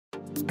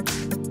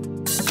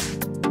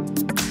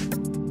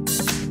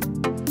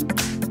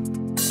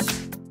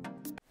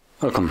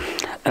Welcome,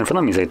 in front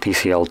of me is a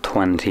TCL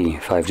 20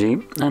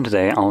 5G, and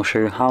today I'll show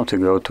you how to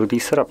go through the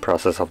setup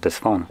process of this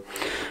phone.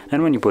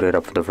 And when you boot it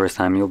up for the first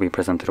time, you'll be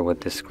presented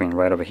with this screen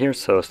right over here.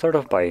 So start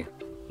off by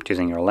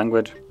choosing your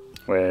language,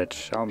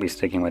 which I'll be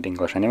sticking with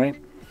English anyway.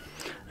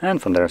 And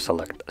from there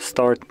select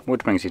Start,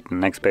 which brings you to the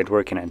next page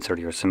where you can insert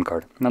your SIM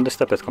card. Now this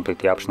step is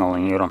completely optional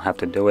and you don't have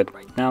to do it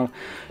right now.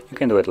 You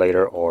can do it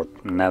later or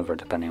never,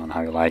 depending on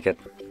how you like it.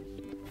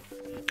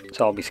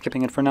 So I'll be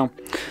skipping it for now.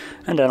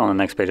 And then on the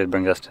next page it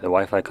brings us to the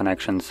Wi-Fi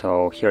connection.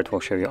 So here it will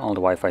show you all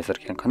the Wi-Fis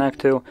that you can connect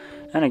to.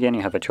 And again,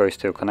 you have a choice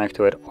to connect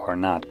to it or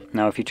not.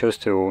 Now if you choose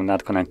to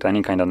not connect to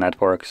any kind of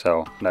network,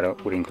 so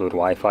that would include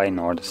Wi-Fi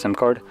nor the SIM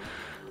card,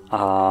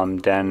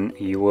 then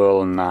you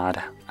will not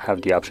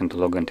have the option to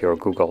log into your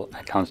Google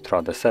account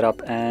throughout the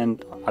setup.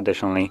 And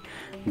additionally,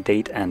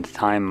 date and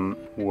time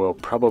will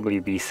probably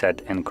be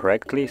set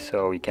incorrectly,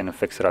 so you can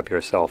fix it up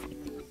yourself.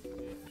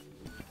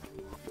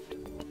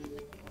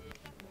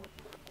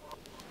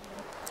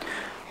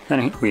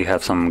 Then we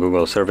have some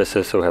Google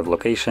services, so we have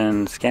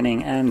location,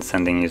 scanning, and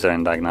sending user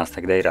and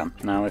diagnostic data.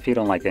 Now if you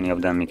don't like any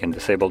of them, you can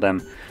disable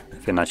them.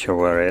 If you're not sure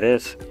where it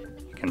is,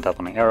 you can tap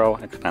on the arrow,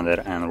 expand it,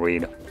 and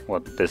read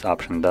what this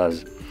option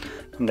does.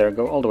 From there,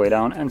 go all the way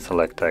down and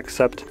select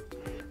Accept,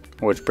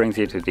 which brings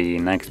you to the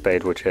next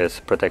page, which is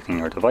protecting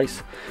your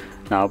device.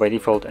 Now by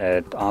default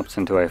it opts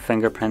into a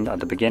fingerprint at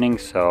the beginning,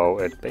 so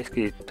it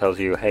basically tells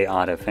you, hey,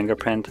 add a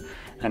fingerprint.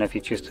 And if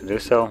you choose to do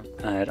so,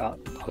 it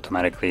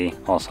automatically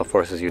also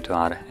forces you to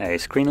add a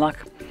screen lock.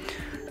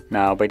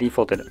 Now by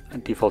default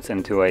it defaults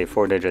into a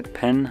 4-digit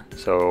PIN,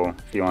 so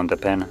if you want the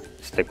PIN,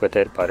 stick with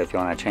it, but if you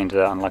want to change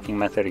the unlocking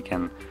method, you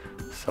can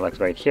select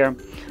right here.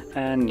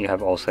 And you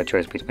have also a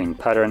choice between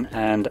pattern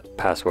and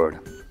password.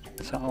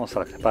 So I'll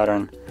select the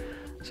pattern,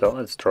 so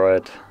let's draw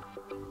it,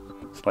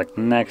 select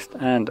next,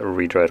 and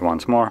redraw it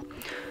once more.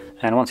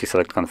 And once you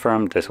select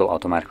confirm, this will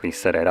automatically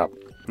set it up.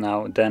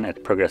 Now then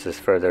it progresses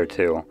further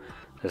to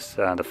this,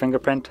 the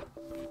fingerprint,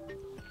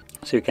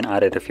 so you can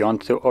add it if you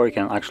want to, or you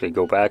can actually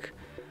go back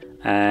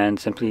and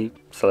simply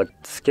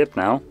select skip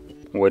now,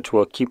 which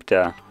will keep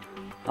the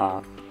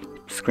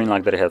screen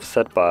lock that you have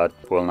set, but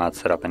will not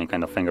set up any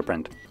kind of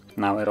fingerprint.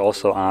 Now it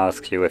also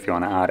asks you if you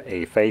want to add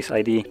a face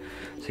ID,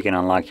 so you can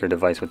unlock your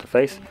device with the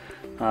face,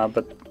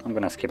 but I'm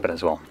gonna skip it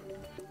as well.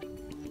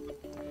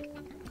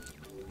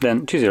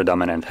 Then choose your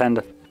dominant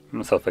hand,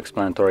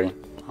 self-explanatory,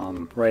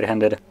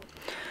 right-handed.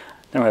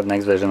 Then we have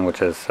next vision,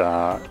 which is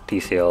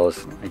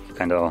TCL's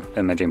kind of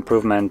image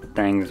improvement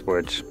things,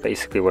 which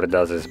basically what it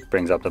does is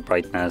brings up the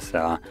brightness,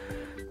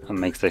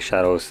 makes the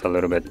shadows a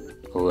little bit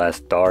less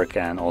dark,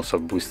 and also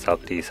boosts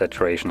up the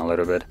saturation a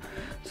little bit.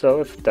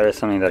 So if there is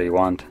something that you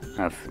want,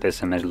 if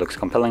this image looks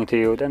compelling to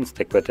you, then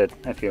stick with it.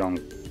 If you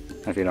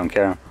don't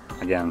care,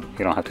 again,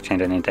 you don't have to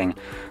change anything.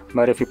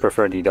 But if you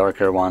prefer the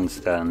darker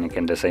ones, then you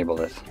can disable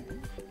this.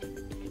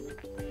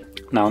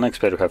 Now next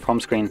page we have home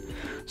screen.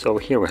 So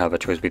here we have a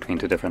choice between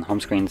two different home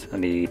screens.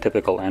 The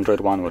typical Android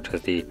one, which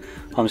is the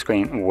home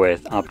screen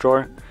with app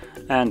drawer,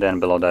 and then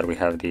below that we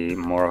have the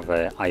more of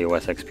a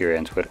iOS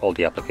experience with all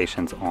the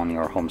applications on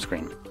your home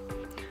screen.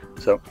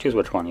 So choose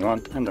which one you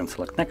want and then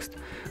select next,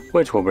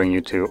 which will bring you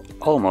to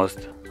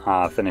almost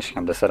finishing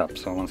up the setup.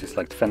 So once you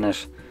select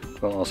finish,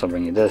 it will also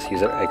bring you this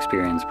user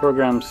experience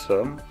programs.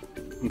 So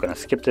I'm gonna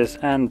skip this,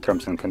 and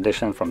terms and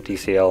conditions from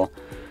TCL.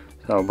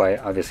 So by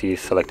obviously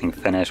selecting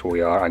finish,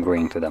 we are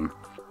agreeing to them.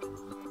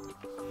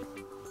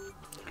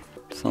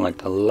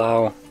 Select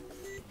allow,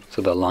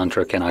 so the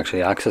launcher can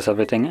actually access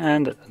everything,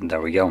 and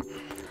there we go.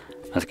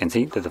 As you can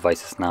see, the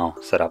device is now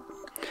set up.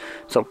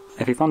 So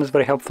if you found this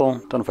very helpful,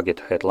 don't forget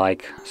to hit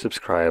like,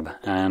 subscribe,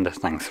 and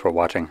thanks for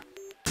watching.